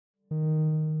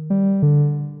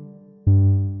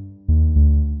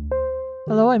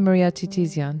Hello, I'm Maria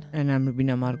Titizian. And I'm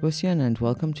Rubina Margosian, and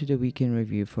welcome to the Week in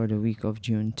Review for the week of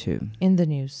June 2. In the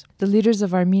news, the leaders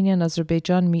of Armenia and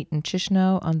Azerbaijan meet in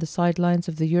Chisinau on the sidelines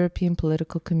of the European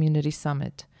Political Community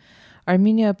Summit.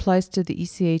 Armenia applies to the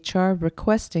ECHR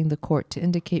requesting the court to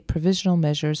indicate provisional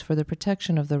measures for the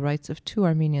protection of the rights of 2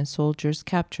 Armenian soldiers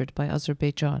captured by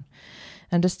Azerbaijan.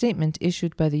 And a statement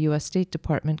issued by the U.S. State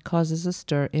Department causes a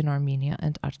stir in Armenia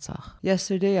and Artsakh.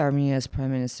 Yesterday, Armenia's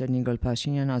Prime Minister Nikol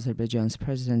Pashinyan, Azerbaijan's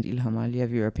President Ilham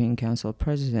Aliyev, European Council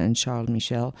President Charles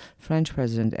Michel, French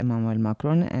President Emmanuel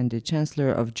Macron, and the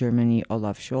Chancellor of Germany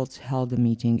Olaf Scholz held a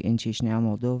meeting in Chisinau,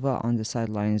 Moldova, on the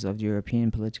sidelines of the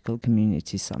European Political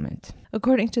Community Summit.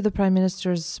 According to the Prime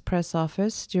Minister's press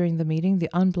office, during the meeting, the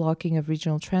unblocking of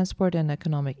regional transport and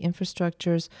economic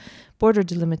infrastructures, border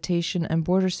delimitation, and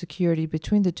border security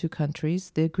between the 2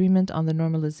 countries, the agreement on the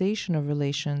normalization of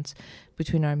relations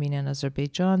between Armenia and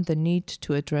Azerbaijan, the need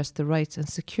to address the rights and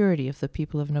security of the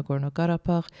people of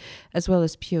Nagorno-Karabakh, as well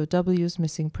as POWs,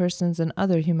 missing persons, and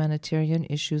other humanitarian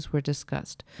issues were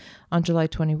discussed. On July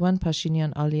 21,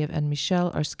 Pashinyan, Aliyev, and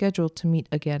Michel are scheduled to meet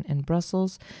again in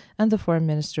Brussels, and the foreign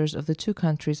ministers of the 2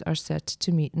 countries are set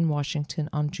to meet in Washington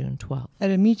on June 12. At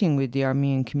a meeting with the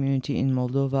Armenian community in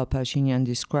Moldova, Pashinyan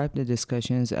described the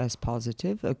discussions as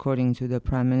positive. According to the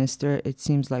Prime Minister, it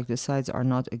seems like the sides are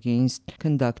not against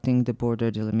conducting the border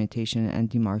delimitation and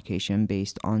demarcation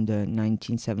based on the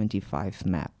 1975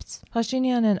 maps.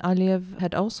 Pashinyan and Aliyev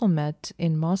had also met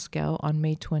in Moscow on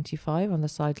May 25 on the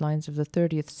sidelines of the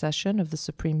 30th session of the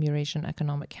Supreme Eurasian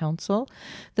Economic Council.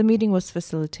 The meeting was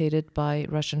facilitated by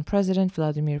Russian President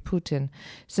Vladimir Putin.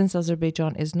 Since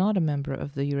Azerbaijan is not a member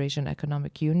of the Eurasian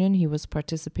Economic Union, he was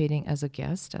participating as a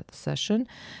guest at the session.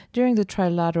 During the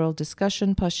trilateral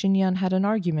discussion, Pashinyan had an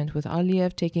argument with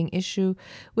Aliyev, taking issue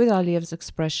with Aliyev's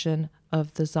expression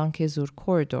of the Zangezur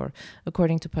corridor.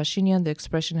 According to Pashinyan, the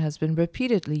expression has been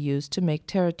repeatedly used to make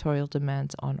territorial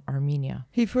demands on Armenia.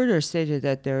 He further stated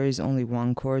that there is only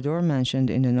one corridor mentioned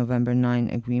in the November 9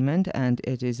 agreement, and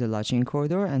it is the Lachin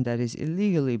corridor, and that is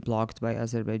illegally blocked by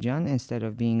Azerbaijan instead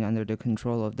of being under the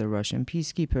control of the Russian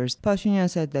peacekeepers. Pashinyan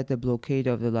said that the blockade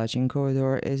of the Lachin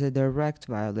corridor is a direct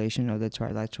violation of the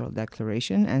trilateral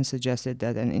declaration and suggested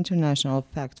that an international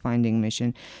fact-finding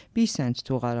mission be sent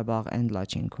to Karabakh and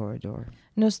Lachin corridor.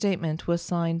 No statement was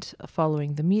signed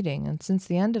following the meeting, and since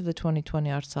the end of the 2020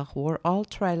 Artsakh war, all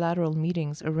trilateral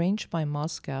meetings arranged by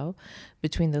Moscow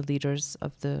between the leaders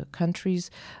of the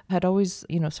countries had always,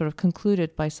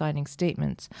 concluded by signing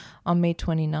statements. On May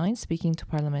 29, speaking to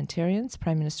parliamentarians,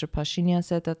 Prime Minister Pashinyan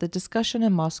said that the discussion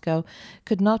in Moscow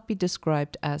could not be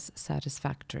described as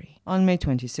satisfactory. On May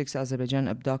 26, Azerbaijan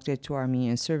abducted 2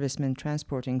 Armenian servicemen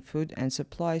transporting food and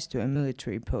supplies to a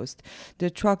military post. The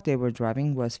truck they were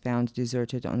driving was found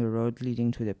deserted on the road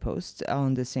leading to the posts.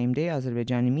 On the same day,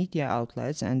 Azerbaijani media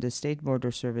outlets and the State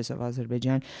Border Service of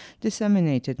Azerbaijan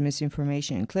disseminated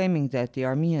misinformation claiming that the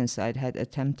Armenian side had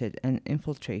attempted an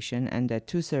infiltration and that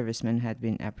 2 servicemen had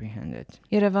been apprehended.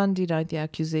 Yerevan denied the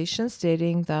accusation,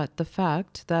 stating that the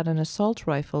fact that an assault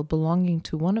rifle belonging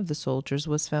to one of the soldiers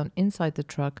was found inside the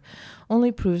truck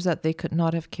only proves that they could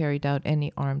not have carried out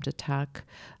any armed attack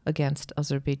against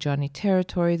Azerbaijani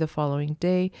territory. The following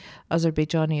day,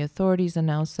 Azerbaijani authorities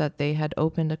announced that they had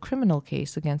opened a criminal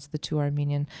case against the 2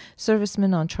 Armenian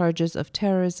servicemen on charges of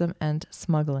terrorism and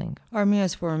smuggling.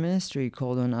 Armenia's foreign ministry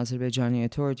called on Azerbaijani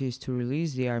authorities to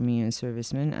release the Armenian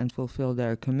servicemen and fulfill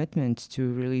their commitment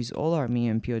to release all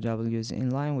Armenian POWs in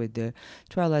line with the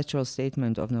trilateral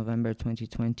statement of November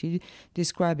 2020,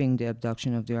 describing the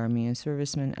abduction of the Armenian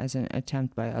servicemen as an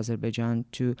attempt by Azerbaijan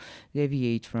to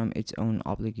deviate from its own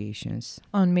obligations.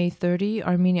 On May 30,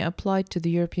 Armenia applied to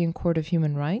the European Court of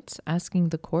Human Rights, asking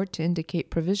the court to indicate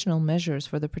provisional measures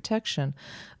for the protection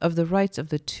of the rights of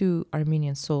the 2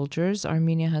 Armenian soldiers.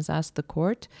 Armenia has asked the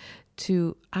court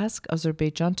to ask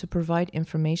Azerbaijan to provide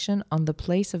information on the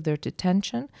place of their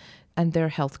detention and their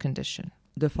health condition.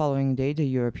 The following day, the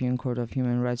European Court of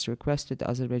Human Rights requested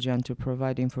Azerbaijan to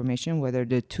provide information whether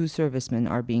the 2 servicemen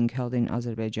are being held in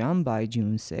Azerbaijan by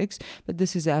June 6, but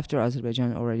this is after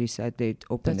Azerbaijan already said they'd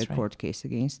opened a court case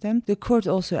against them. The court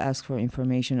also asked for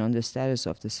information on the status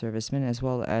of the servicemen as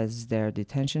well as their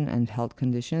detention and health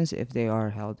conditions if they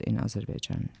are held in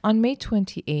Azerbaijan. On May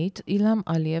 28, Ilham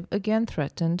Aliyev again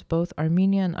threatened both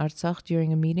Armenia and Artsakh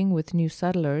during a meeting with new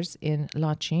settlers in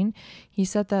Lachin. He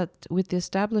said that with the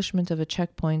establishment of a checkpoint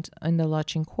checkpoint in the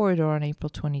Lachin corridor on April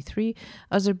 23,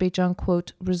 Azerbaijan,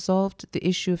 quote, resolved the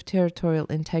issue of territorial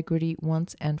integrity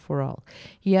once and for all.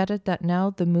 He added that now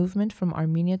the movement from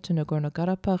Armenia to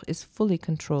Nagorno-Karabakh is fully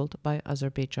controlled by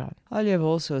Azerbaijan. Aliyev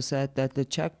also said that the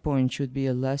checkpoint should be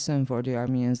a lesson for the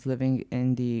Armenians living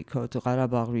in the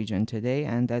Karabakh region today,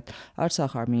 and that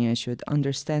Artsakh Armenians should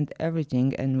understand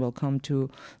everything and will come to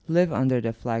live under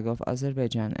the flag of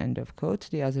Azerbaijan, end of quote.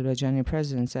 The Azerbaijani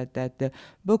president said that the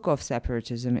book of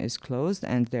separatism is closed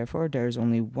and therefore there is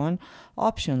only one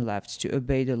option left: to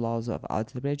obey the laws of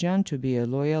Azerbaijan, to be a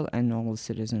loyal and normal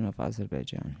citizen of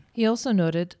Azerbaijan. He also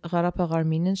noted Karabakh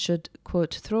Armenians should,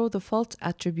 quote, throw the false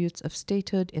attributes of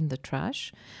statehood in the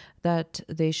trash, that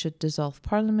they should dissolve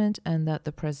parliament, and that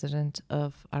the president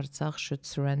of Artsakh should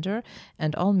surrender,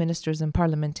 and all ministers and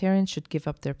parliamentarians should give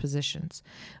up their positions.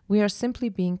 We are simply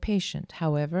being patient.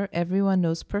 However, everyone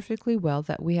knows perfectly well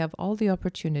that we have all the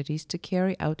opportunities to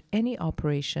carry out any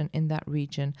operation in that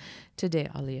region today,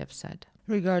 Aliyev said.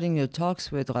 Regarding the talks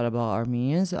with Karabakh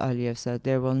Armenians, Aliyev said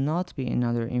there will not be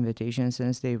another invitation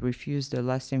since they refused the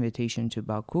last invitation to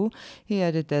Baku. He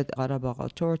added that Karabakh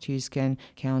authorities can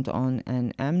count on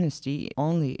an amnesty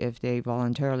only if they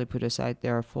voluntarily put aside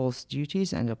their false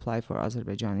duties and apply for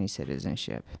Azerbaijani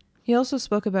citizenship. He also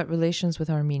spoke about relations with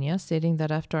Armenia, stating that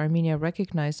after Armenia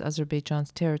recognized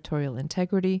Azerbaijan's territorial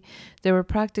integrity, there were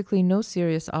practically no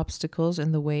serious obstacles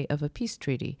in the way of a peace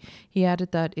treaty. He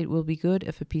added that it will be good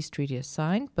if a peace treaty is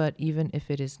signed, but even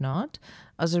if it is not,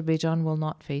 Azerbaijan will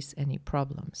not face any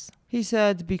problems. He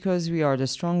said, because we are the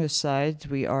strongest side,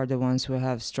 we are the ones who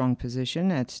have strong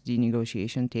position at the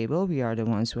negotiation table, we are the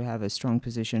ones who have a strong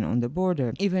position on the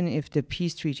border. Even if the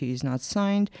peace treaty is not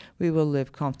signed, we will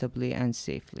live comfortably and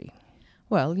safely.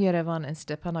 Well, Yerevan and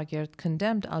Stepanakert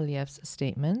condemned Aliyev's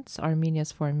statements.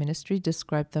 Armenia's foreign ministry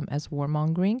described them as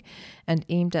warmongering and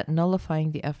aimed at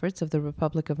nullifying the efforts of the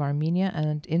Republic of Armenia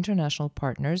and international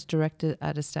partners directed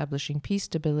at establishing peace,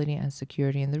 stability, and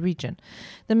security in the region.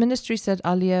 The ministry said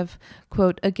Aliyev,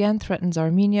 quote, again threatens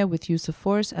Armenia with use of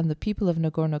force and the people of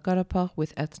Nagorno-Karabakh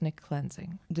with ethnic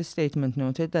cleansing. The statement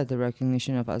noted that the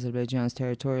recognition of Azerbaijan's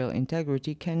territorial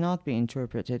integrity cannot be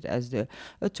interpreted as the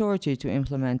authority to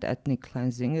implement ethnic cleansing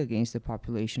against the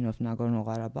population of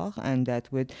Nagorno-Karabakh, and that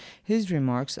with his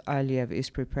remarks, Aliyev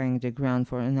is preparing the ground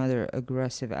for another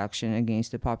aggressive action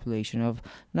against the population of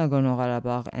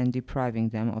Nagorno-Karabakh and depriving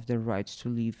them of the right to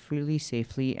live freely,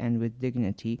 safely, and with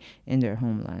dignity in their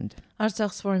homeland.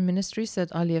 Artsakh's foreign ministry said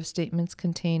Aliyev's statements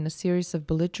contain a series of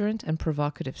belligerent and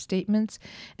provocative statements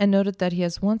and noted that he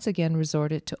has once again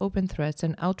resorted to open threats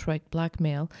and outright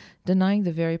blackmail, denying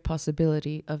the very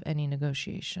possibility of any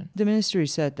negotiation. The ministry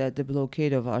said that the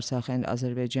blockade of Artsakh and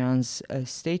Azerbaijan's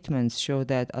statements show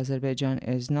that Azerbaijan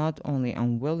is not only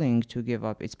unwilling to give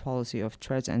up its policy of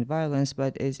threats and violence,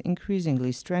 but is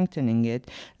increasingly strengthening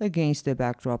it against the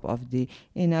backdrop of the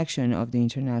inaction of the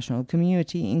international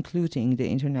community, including the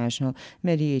international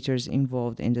mediators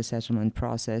involved in the settlement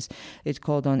process. It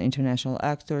called on international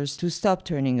actors to stop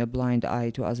turning a blind eye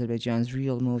to Azerbaijan's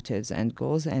real motives and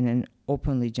goals and an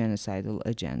openly genocidal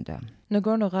agenda.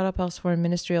 Nagorno-Karabakh's foreign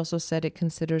ministry also said it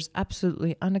considers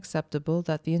absolutely unacceptable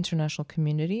that the international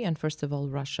community, and first of all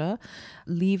Russia,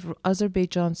 leave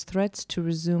Azerbaijan's threats to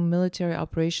resume military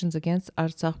operations against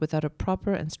Artsakh without a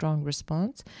proper and strong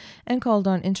response, and called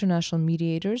on international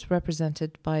mediators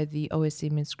represented by the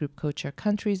OSCE Minsk Group co-chair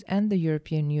countries and the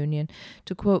European Union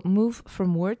to, quote, move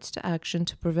from words to action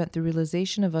to prevent the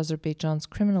realization of Azerbaijan's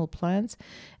criminal plans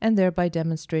and thereby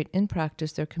demonstrate in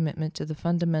practice their commitment to the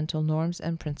fundamental norms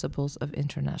and principles of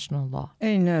international law.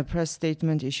 In a press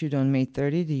statement issued on May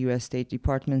 30, the U.S. State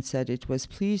Department said it was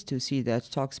pleased to see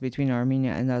that talks between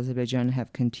Armenia and Azerbaijan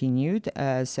have continued.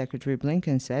 As Secretary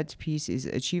Blinken said, peace is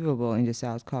achievable in the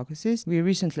South Caucasus. We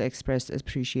recently expressed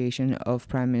appreciation of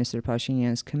Prime Minister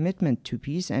Pashinyan's commitment to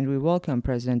peace, and we welcome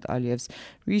President Aliyev's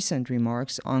recent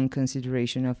remarks on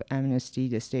consideration of amnesty.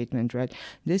 The statement read,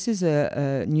 "This is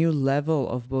a new level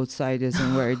of both sides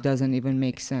and where it doesn't even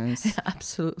make sense."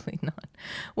 Absolutely not.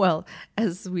 Well,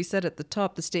 as we said at the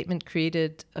top, the statement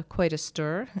created quite a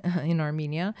stir in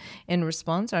Armenia. In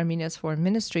response, Armenia's foreign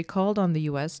ministry called on the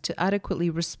U.S. to adequately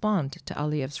respond to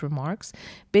Aliyev's remarks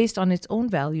based on its own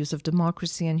values of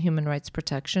democracy and human rights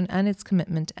protection and its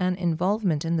commitment and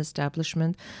involvement in the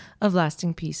establishment of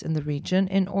lasting peace in the region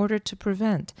in order to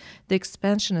prevent the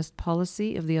expansionist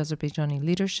policy of the Azerbaijani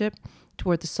leadership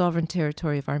toward the sovereign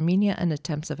territory of Armenia and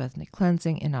attempts of ethnic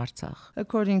cleansing in Artsakh.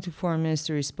 According to Foreign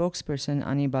Ministry spokesperson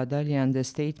Ani Badalian, the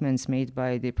statements made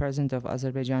by the President of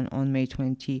Azerbaijan on May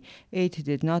 28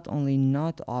 did not only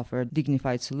not offer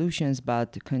dignified solutions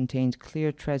but contained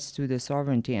clear threats to the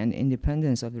sovereignty and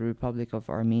independence of the Republic of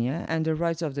Armenia and the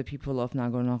rights of the people of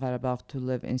Nagorno-Karabakh to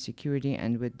live in security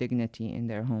and with dignity in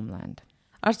their homeland.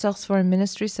 Artsakh's foreign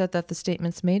ministry said that the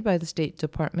statements made by the State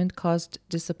Department caused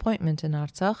disappointment in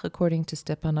Artsakh. According to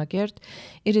Stepan Agert,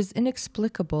 it is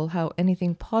inexplicable how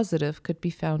anything positive could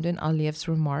be found in Aliyev's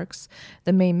remarks,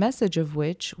 the main message of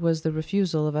which was the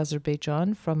refusal of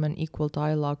Azerbaijan from an equal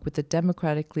dialogue with the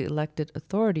democratically elected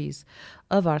authorities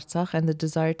of Artsakh and the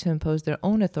desire to impose their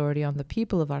own authority on the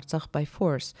people of Artsakh by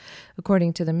force.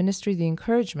 According to the ministry, the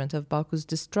encouragement of Baku's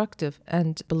destructive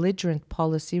and belligerent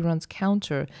policy runs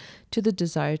counter to the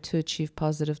desire to achieve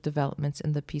positive developments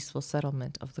in the peaceful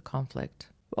settlement of the conflict.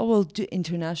 Well, will the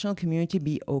international community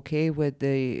be okay with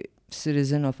the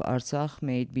citizen of Artsakh,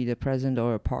 may it be the president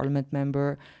or a parliament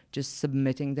member, just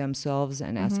submitting themselves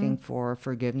and asking for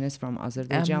forgiveness from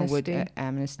Azerbaijan with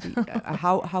amnesty?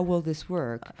 How will this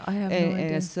work I have no idea.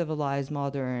 In a civilized,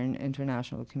 modern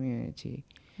international community?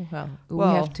 Well, we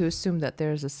have to assume that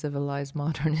there is a civilized,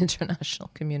 modern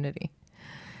international community.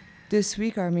 This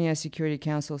week, Armenia Security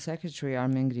Council Secretary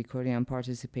Armen Grigoryan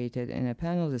participated in a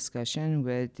panel discussion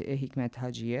with Hikmet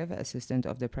Hajiev, Assistant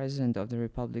of the President of the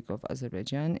Republic of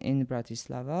Azerbaijan, in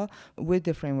Bratislava, with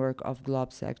the framework of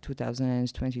GlobSec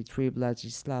 2023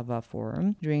 Bratislava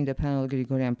Forum. During the panel,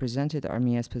 Grigoryan presented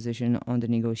Armenia's position on the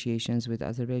negotiations with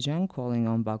Azerbaijan, calling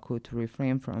on Baku to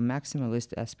refrain from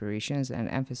maximalist aspirations and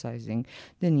emphasizing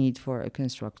the need for a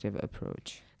constructive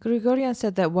approach. Grigoryan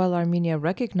said that while Armenia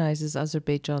recognizes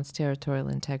Azerbaijan's territorial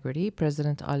integrity,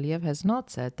 President Aliyev has not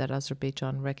said that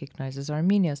Azerbaijan recognizes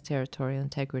Armenia's territorial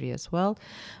integrity as well.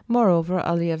 Moreover,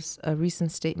 Aliyev's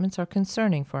recent statements are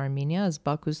concerning for Armenia, as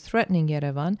Baku is threatening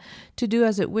Yerevan to do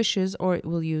as it wishes or it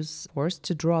will use force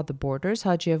to draw the borders.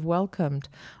 Hajiev welcomed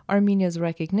Armenia's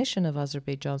recognition of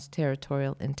Azerbaijan's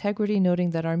territorial integrity, noting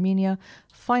that Armenia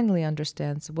finally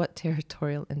understands what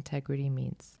territorial integrity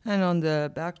means. And on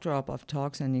the backdrop of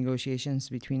talks and negotiations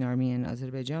between Armenia and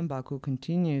Azerbaijan, Baku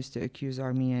continues to accuse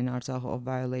Armenia and Artsakh of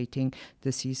violating the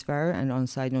ceasefire. And on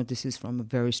side note, this is from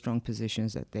very strong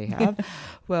positions that they have.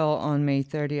 Well, on May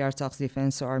 30, Artsakh's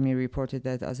Defense Army reported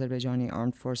that Azerbaijani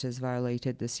armed forces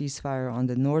violated the ceasefire on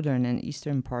the northern and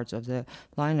eastern parts of the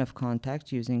line of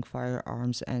contact using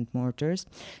firearms and mortars.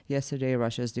 Yesterday,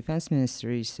 Russia's defense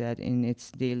ministry said in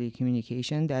its daily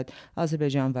communication that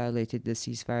Azerbaijan violated the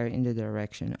ceasefire in the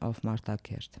direction of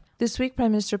Martakert. This week,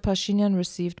 Prime Minister Pashinyan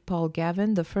received Paul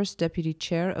Gavin, the first deputy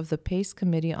chair of the PACE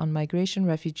Committee on Migration,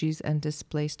 Refugees and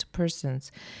Displaced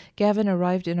Persons. Gavin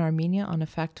arrived in Armenia on a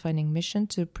fact-finding mission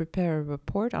to prepare a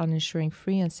report on ensuring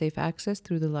free and safe access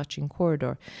through the Lachin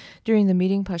corridor. During the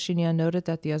meeting, Pashinyan noted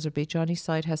that the Azerbaijani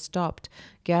side has stopped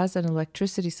gas and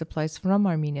electricity supplies from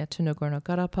Armenia to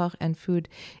Nagorno-Karabakh, and food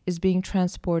is being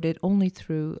transported only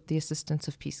through the assistance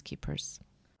of peacekeepers.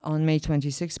 On May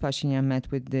 26, Pashinyan met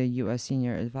with the U.S.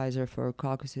 Senior Advisor for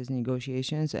Caucasus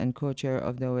Negotiations and co-chair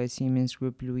of the OSCE Minsk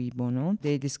Group, Louis Bono.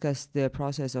 They discussed the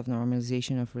process of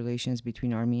normalization of relations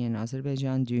between Armenia and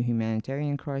Azerbaijan due to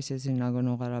humanitarian crisis in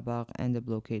Nagorno-Karabakh and the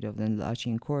blockade of the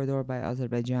Lachin corridor by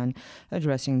Azerbaijan,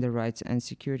 addressing the rights and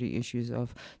security issues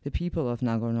of the people of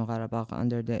Nagorno-Karabakh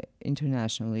under the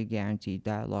internationally guaranteed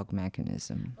dialogue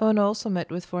mechanism. Bono also met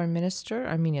with Armenia's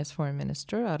Foreign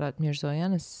Minister, Arat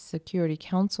Mirzoyan, and Security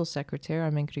Council Secretary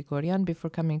Armen Grigoryan before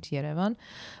coming to Yerevan.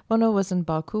 Bono was in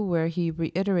Baku, where he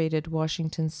reiterated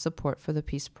Washington's support for the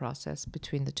peace process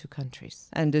between the two countries.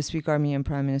 And this week, Armenian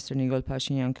Prime Minister Nikol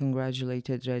Pashinyan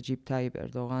congratulated Recep Tayyip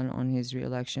Erdogan on his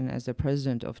re-election as the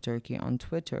president of Turkey on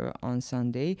Twitter on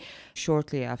Sunday,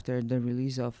 shortly after the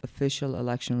release of official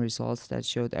election results that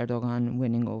showed Erdogan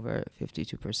winning over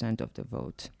 52% of the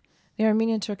vote. The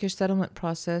Armenian-Turkish settlement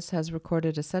process has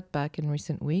recorded a setback in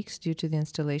recent weeks due to the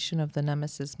installation of the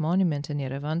Nemesis monument in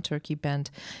Yerevan. Turkey banned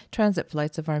transit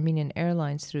flights of Armenian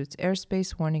Airlines through its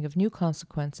airspace, warning of new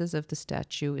consequences if the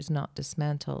statue is not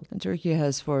dismantled. And Turkey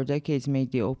has for decades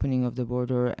made the opening of the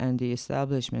border and the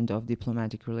establishment of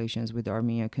diplomatic relations with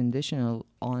Armenia conditional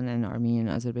on an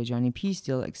Armenian-Azerbaijani peace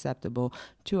deal acceptable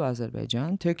to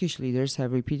Azerbaijan. Turkish leaders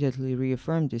have repeatedly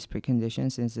reaffirmed this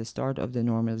precondition since the start of the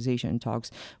normalization talks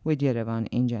with Yerevan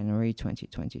in January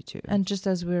 2022. And just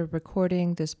as we're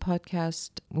recording this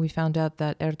podcast, we found out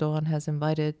that Erdogan has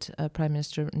invited Prime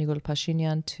Minister Nikol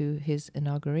Pashinyan to his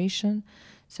inauguration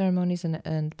ceremonies,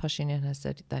 and Pashinyan has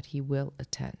said that he will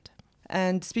attend.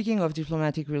 And speaking of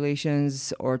diplomatic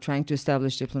relations, or trying to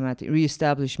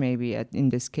reestablish maybe in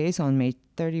this case, on May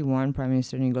 31, Prime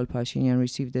Minister Nikol Pashinyan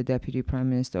received the Deputy Prime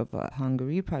Minister of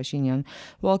Hungary. Pashinyan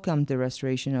welcomed the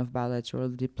restoration of bilateral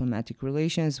diplomatic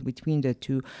relations between the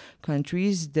two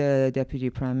countries. The Deputy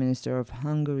Prime Minister of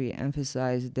Hungary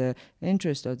emphasized the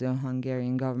interest of the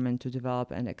Hungarian government to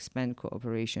develop and expand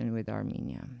cooperation with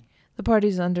Armenia. The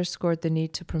parties underscored the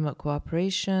need to promote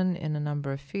cooperation in a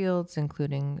number of fields,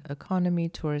 including economy,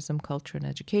 tourism, culture, and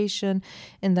education.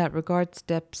 In that regard,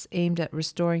 steps aimed at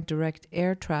restoring direct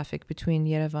air traffic between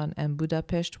Yerevan and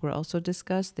Budapest were also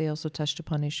discussed. They also touched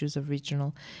upon issues of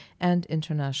regional and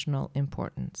international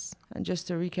importance. And just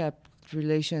to recap,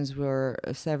 relations were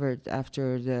severed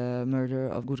after the murder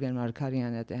of Gurgen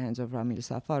Markarian at the hands of Ramil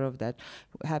Safarov that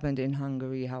happened in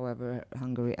Hungary. However,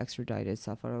 Hungary extradited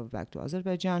Safarov back to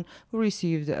Azerbaijan, who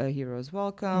received a hero's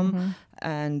welcome.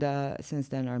 And since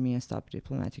then, Armenia stopped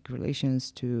diplomatic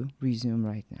relations to resume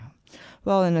right now.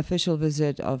 Well, an official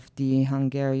visit of the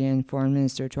Hungarian foreign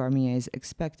minister to Armenia is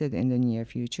expected in the near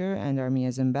future, and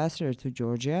Armenia's ambassador to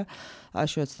Georgia,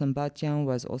 Ashot Sambatyan,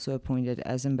 was also appointed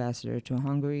as ambassador to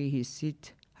Hungary. His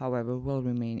seat, however, will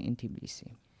remain in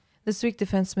Tbilisi. This week,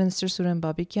 Defense Minister Suren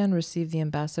Babikyan received the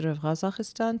ambassador of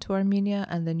Kazakhstan to Armenia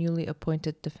and the newly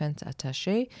appointed defense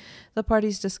attaché. The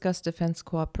parties discussed defense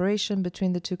cooperation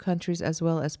between the two countries as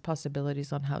well as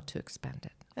possibilities on how to expand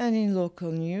it. And in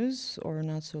local news, or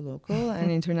not so local,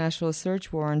 an international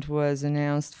search warrant was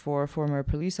announced for former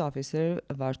police officer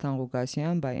Vartan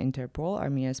Ghugasian by Interpol.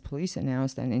 Armenia's police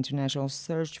announced an international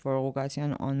search for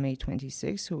Ghugasian on May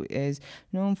 26, who is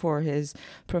known for his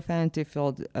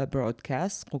profanity-filled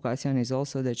broadcasts. Ghugasian is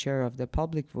also the chair of the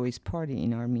Public Voice Party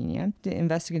in Armenia. The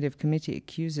investigative committee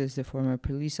accuses the former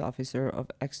police officer of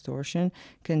extortion,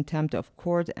 contempt of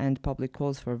court, and public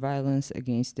calls for violence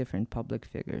against different public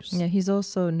figures. Yeah, he's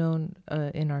also known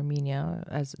in Armenia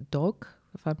as Dog,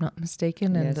 if I'm not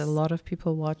mistaken, and a lot of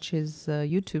people watch his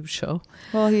YouTube show.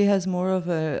 Well, he has more of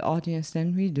an audience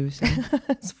than we do, so.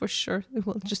 That's for sure.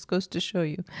 Well, it just goes to show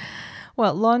you.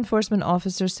 Well, law enforcement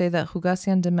officers say that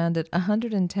Ghugasian demanded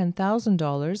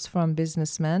 $110,000 from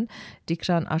businessman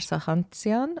Dikran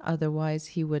Arsakhantsian. Otherwise,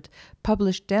 he would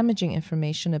publish damaging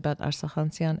information about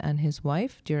Arsakhantsian and his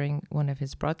wife during one of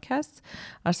his broadcasts.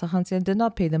 Arsakhantsian did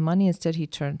not pay the money. Instead, he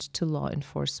turned to law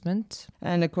enforcement.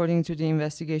 And according to the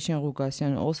investigation,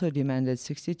 Ghugasian also demanded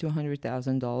 $60,000 to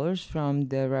 $100,000 from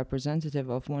the representative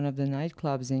of one of the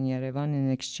nightclubs in Yerevan in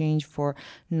exchange for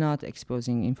not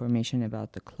exposing information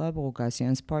about the club.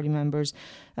 Ghugasian's party members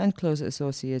and close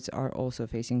associates are also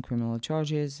facing criminal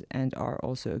charges and are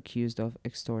also accused of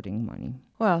extorting money.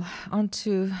 Well, on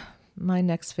to my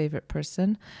next favorite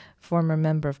person, former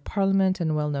member of parliament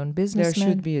and well-known businessman. There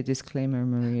should be a disclaimer,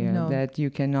 Maria, that you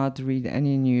cannot read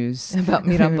any news about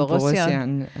Miran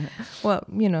Bogosyan.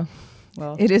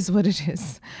 Well, it is what it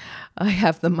is. I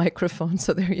have the microphone,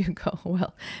 so there you go.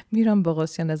 Well, Miran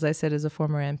Bogosyan, as I said, is a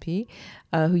former MP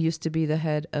who used to be the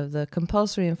head of the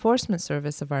Compulsory Enforcement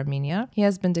Service of Armenia. He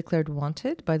has been declared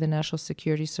wanted by the National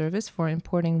Security Service for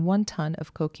importing 1 ton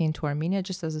of cocaine to Armenia.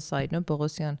 Just as a side note,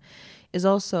 Bogosyan is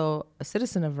also a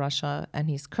citizen of Russia, and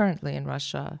he's currently in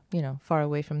Russia, far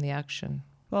away from the action.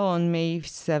 Well, on May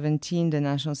 17, the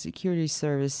National Security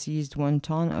Service seized 1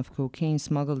 ton of cocaine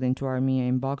smuggled into Armenia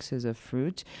in boxes of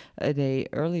fruit. A day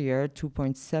earlier,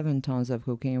 2.7 tons of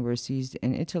cocaine were seized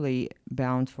in Italy,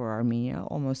 bound for Armenia.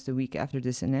 Almost a week after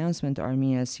this announcement,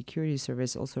 Armenia's Security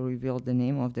Service also revealed the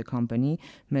name of the company,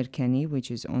 Merkeni,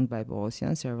 which is owned by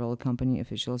Bogosyan. Several company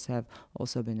officials have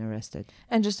also been arrested.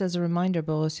 And just as a reminder,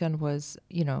 Bogosyan was,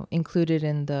 included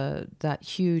in that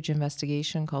huge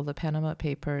investigation called the Panama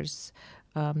Papers,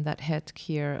 that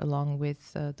Hetkir, along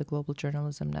with the Global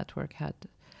Journalism Network, had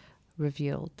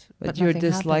revealed. But your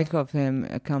dislike of him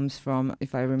comes from,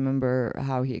 if I remember,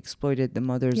 how he exploited the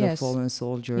mothers of fallen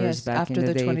soldiers back in the day.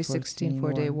 After the 2016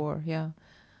 four-day war,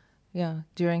 Yeah,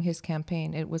 during his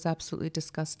campaign. It was absolutely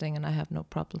disgusting, and I have no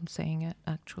problem saying it,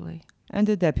 actually. And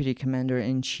the deputy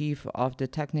commander-in-chief of the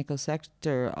technical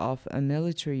sector of a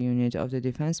military unit of the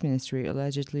defense ministry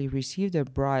allegedly received a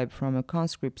bribe from a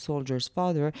conscript soldier's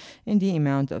father in the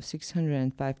amount of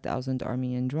 605,000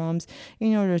 Armenian drams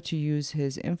in order to use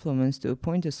his influence to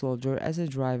appoint a soldier as a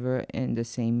driver in the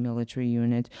same military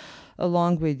unit.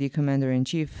 Along with the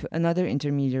commander-in-chief, another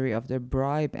intermediary of the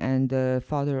bribe and the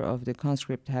father of the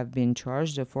conscript have been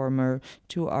charged. The former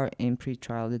two are in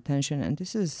pretrial detention, and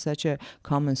this is such a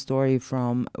common story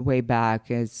from way back,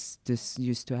 as this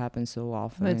used to happen so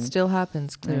often. It still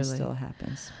happens, clearly. It still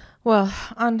happens. Well,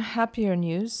 on happier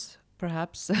news,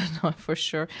 Perhaps, not for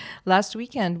sure. Last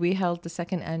weekend, we held the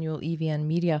second annual EVN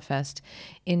Media Fest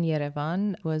in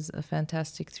Yerevan. It was a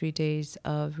fantastic 3 days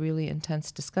of really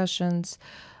intense discussions,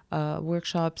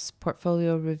 workshops,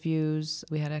 portfolio reviews.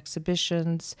 We had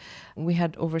exhibitions. We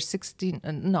had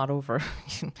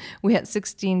we had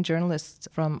 16 journalists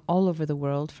from all over the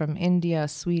world, from India,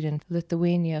 Sweden,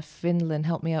 Lithuania, Finland,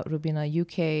 help me out, Rubina,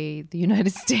 UK, the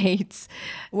United States.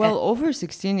 Well, over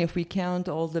 16 if we count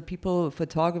all the people,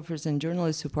 photographers and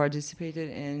journalists who participated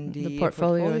in the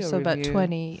portfolio so review. about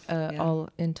 20 all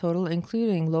in total,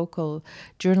 including local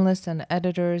journalists and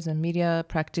editors and media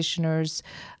practitioners.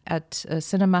 At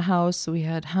Cinema House, we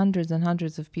had hundreds and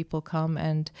hundreds of people come,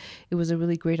 and it was a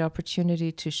really great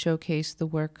opportunity to showcase the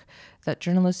work that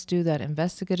journalists do, that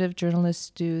investigative journalists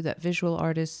do, that visual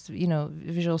artists,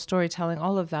 visual storytelling,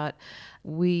 all of that.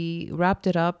 We wrapped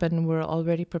it up, and we're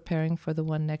already preparing for the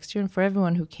one next year. And for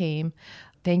everyone who came,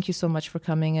 thank you so much for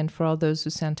coming, and for all those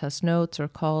who sent us notes or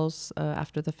calls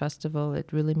after the festival.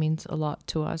 It really means a lot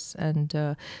to us,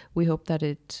 and we hope that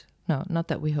it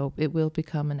will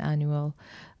become an annual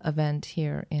event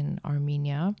here in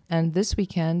Armenia. And this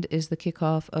weekend is the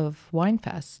kickoff of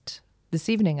Winefest. This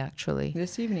evening, actually.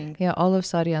 This evening. Yeah, all of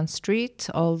Saryan Street,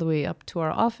 all the way up to our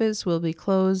office, will be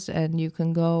closed, and you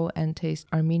can go and taste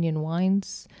Armenian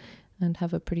wines and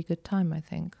have a pretty good time, I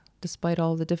think, despite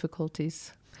all the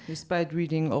difficulties. Despite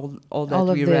reading all that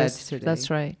we read today.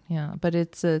 That's right, yeah. But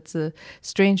it's a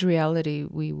strange reality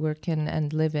we work in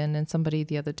and live in. And somebody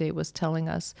the other day was telling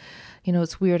us,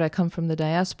 it's weird. I come from the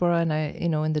diaspora, and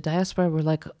in the diaspora, we're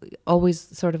like always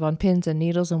sort of on pins and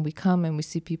needles, and we come and we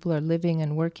see people are living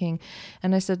and working.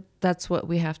 And I said, that's what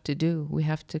we have to do. We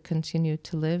have to continue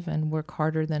to live and work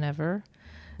harder than ever.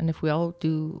 And if we all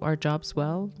do our jobs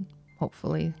well,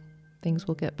 hopefully things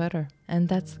will get better. And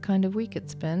that's the kind of week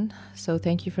it's been. So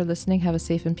thank you for listening. Have a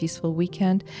safe and peaceful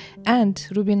weekend. And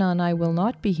Rubina and I will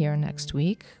not be here next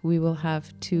week. We will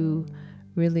have 2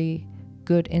 really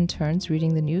good interns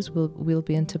reading the news. We'll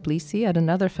be in Tbilisi at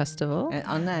another festival. And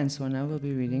Anna and Sona will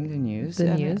be reading the news.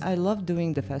 I love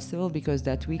doing the festival because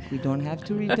that week we don't have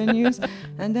to read the news.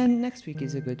 And then next week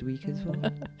is a good week as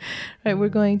well. Right, we're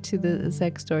going to the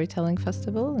Czech Storytelling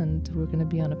Festival, and we're going to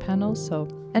be on a panel. So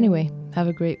anyway, have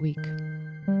a great week.